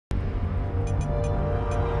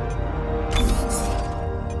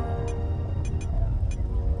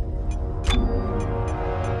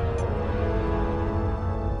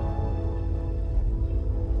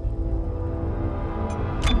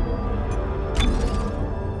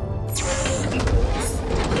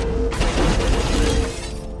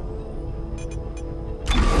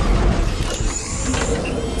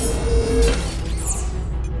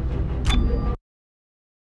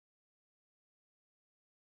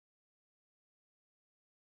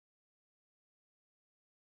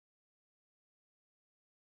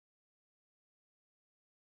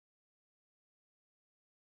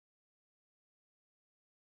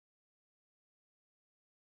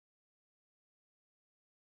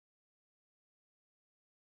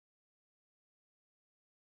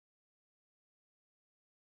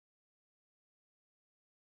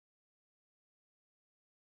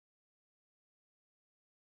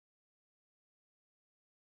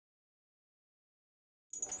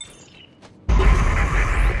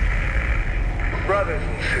Brothers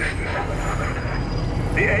and sisters,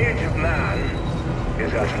 the age of man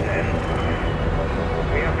is at an end.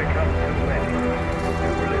 We have become too many,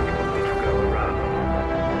 too little to go around.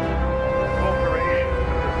 Corporations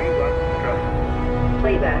that we once trusted.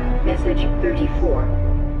 Playback, message 34.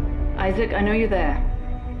 Isaac, I know you're there.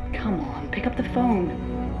 Come on, pick up the phone.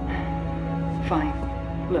 Fine.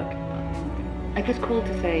 Look, I just called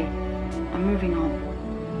to say I'm moving on.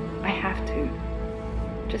 I have to.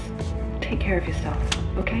 Just take care of yourself,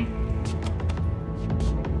 okay?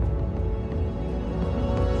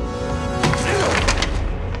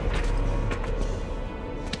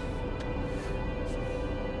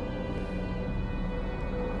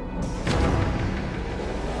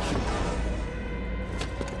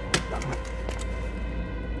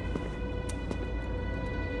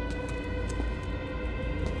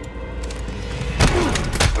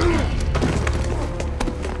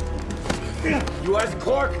 You Isaac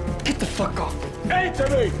Clarke? Get the fuck off. Answer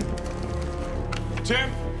me! Tim?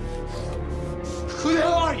 Who the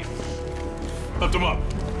hell are you? Lift him up.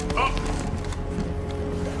 Up!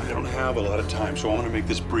 I don't have a lot of time, so I want to make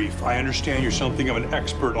this brief. I understand you're something of an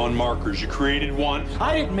expert on markers. You created one.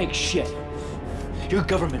 I didn't make shit. Your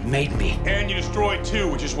government made me. And you destroyed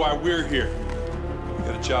two, which is why we're here. We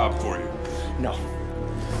got a job for you. No.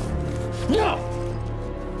 No!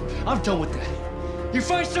 I'm done with that. You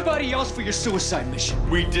find somebody else for your suicide mission.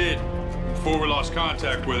 We did. Before we lost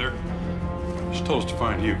contact with her. She told us to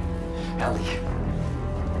find you. Ellie.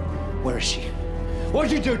 Where is she?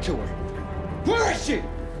 What'd you do to her? Where is she?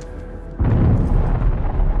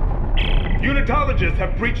 Unitologists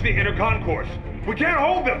have breached the inner concourse. We can't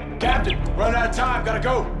hold them! Captain, run out of time, gotta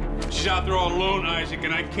go. She's out there all alone, Isaac,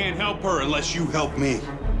 and I can't help her unless you help me.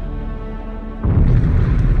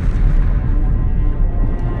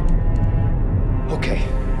 Okay.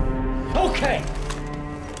 Okay!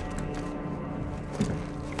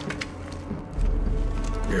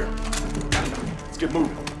 Here. Let's get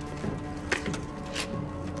moving.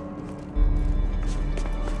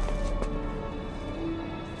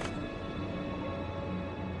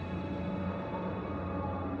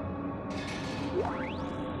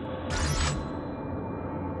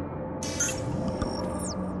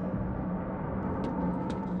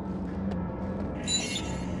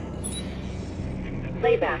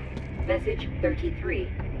 Playback, message 33.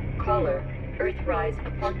 Caller, Earthrise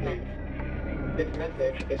Apartment. This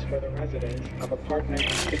message is for the residents of apartment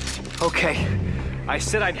 16. Okay. I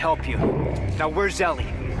said I'd help you. Now where's Ellie?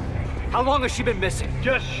 How long has she been missing?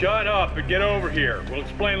 Just shut up and get over here. We'll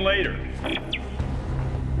explain later.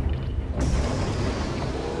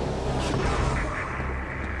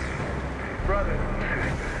 Brothers and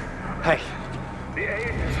sisters, Hey, the age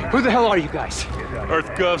of man who the hell are you guys? is at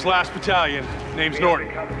Earth Gov's last battalion. Name's Norton.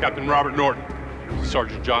 Captain Robert Norton.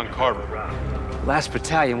 Sergeant John Carver. Last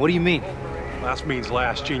battalion, what do you mean? Last means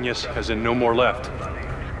last, genius, as in no more left.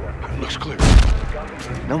 Looks clear.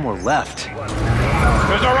 No more left.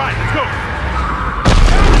 That's all right, let's go!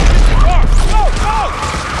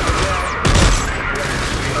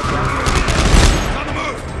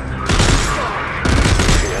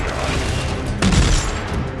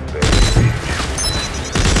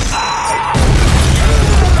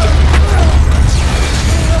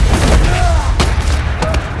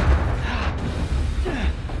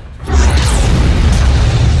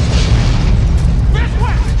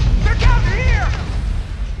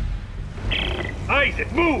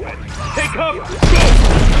 Isaac, move! Take cover! Go!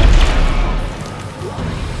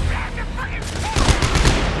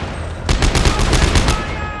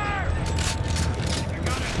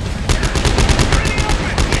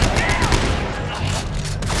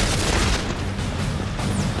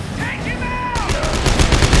 Take him out!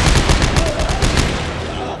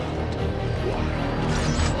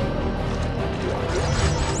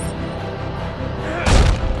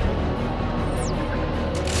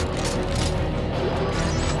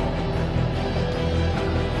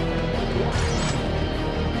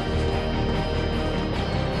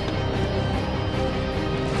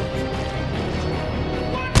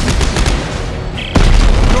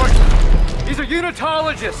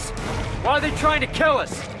 Scientologists! Why are they trying to kill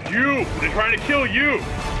us? You! They're trying to kill you!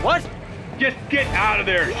 What? Just get out of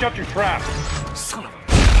there! Shut your trap! Son of a...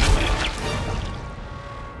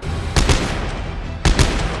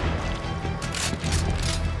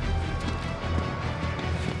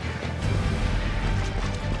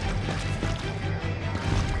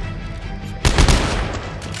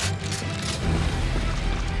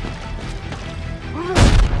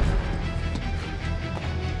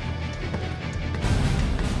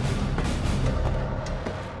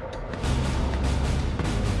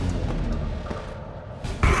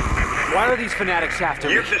 Why are these fanatics after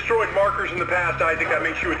me? You've destroyed markers in the past, Isaac. That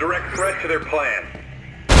makes you a direct threat to their plan.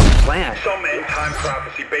 Plan? Some end-time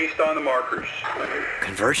prophecy based on the markers.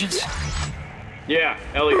 Convergence? Yeah,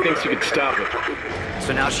 Ellie thinks you could stop it.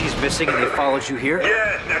 So now she's missing and they followed you here?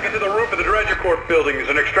 Yes, now get to the roof of the Dredger Corp building. There's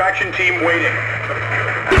an extraction team waiting.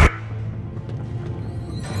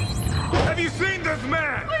 Have you seen this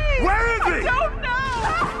man? Please, where is he? I don't know!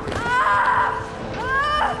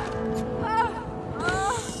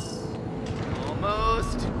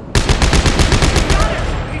 Almost. Got him!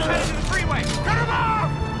 He's headed to the freeway! Cut him off!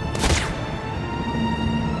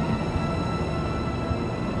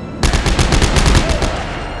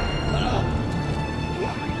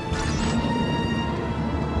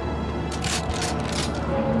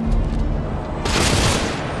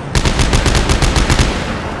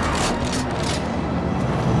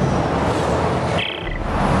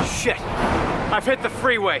 Shit! I've hit the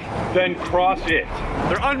freeway. Then cross it.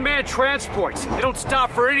 They're unmanned transports. They don't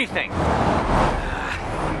stop for anything.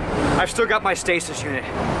 I've still got my stasis unit.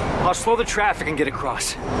 I'll slow the traffic and get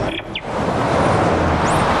across.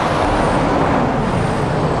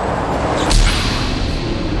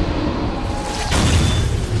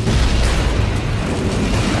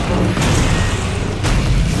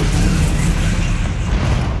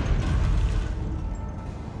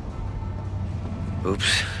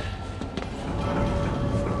 Oops.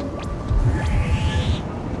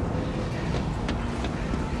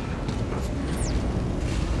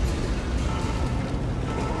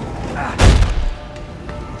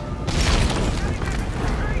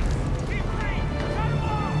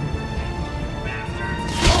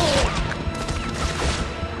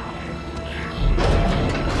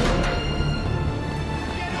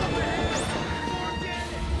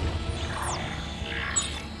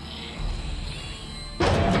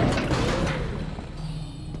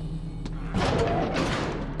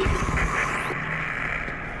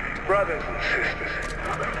 Brothers and sisters,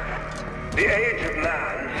 the age of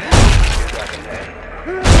man is at an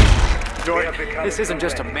end. Jordan, this isn't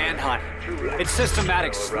just a manhunt. It's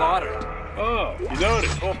systematic slaughter. Oh, you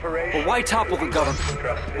noticed. But why topple the government?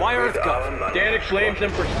 Why EarthGov? Danik blames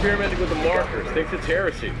them for experimenting with the markers, thinks it's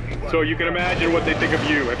heresy. So you can imagine what they think of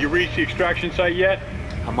you. Have you reached the extraction site yet?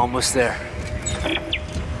 I'm almost there.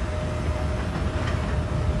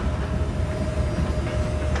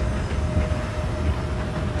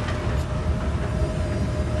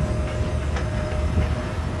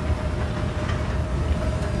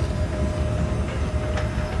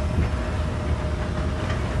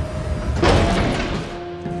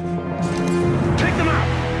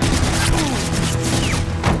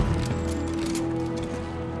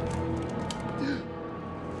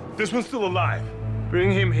 This one's still alive.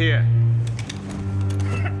 Bring him here.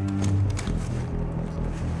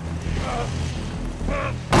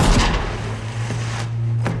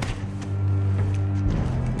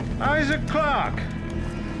 Isaac Clarke.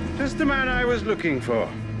 Just the man I was looking for.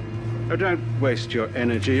 Oh, don't waste your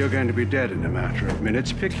energy. You're going to be dead in a matter of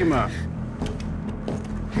minutes. Pick him up.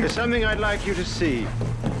 There's something I'd like you to see.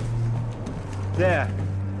 There.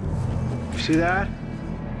 You see that?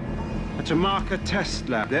 It's a marker test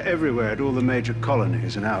lab. They're everywhere at all the major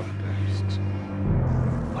colonies and outposts.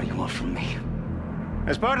 What do you want from me?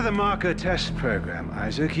 As part of the marker test program,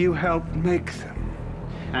 Isaac, you helped make them.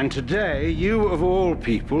 And today, you of all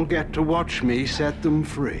people get to watch me set them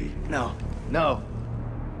free. No. No.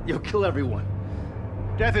 You'll kill everyone.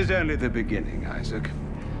 Death is only the beginning, Isaac.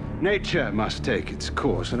 Nature must take its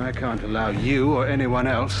course, and I can't allow you or anyone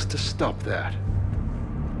else to stop that.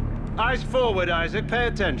 Eyes forward, Isaac. Pay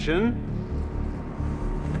attention.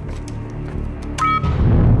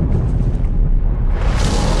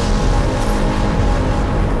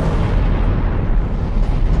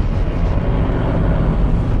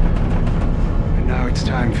 And now it's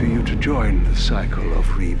time for you to join the cycle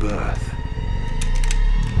of rebirth.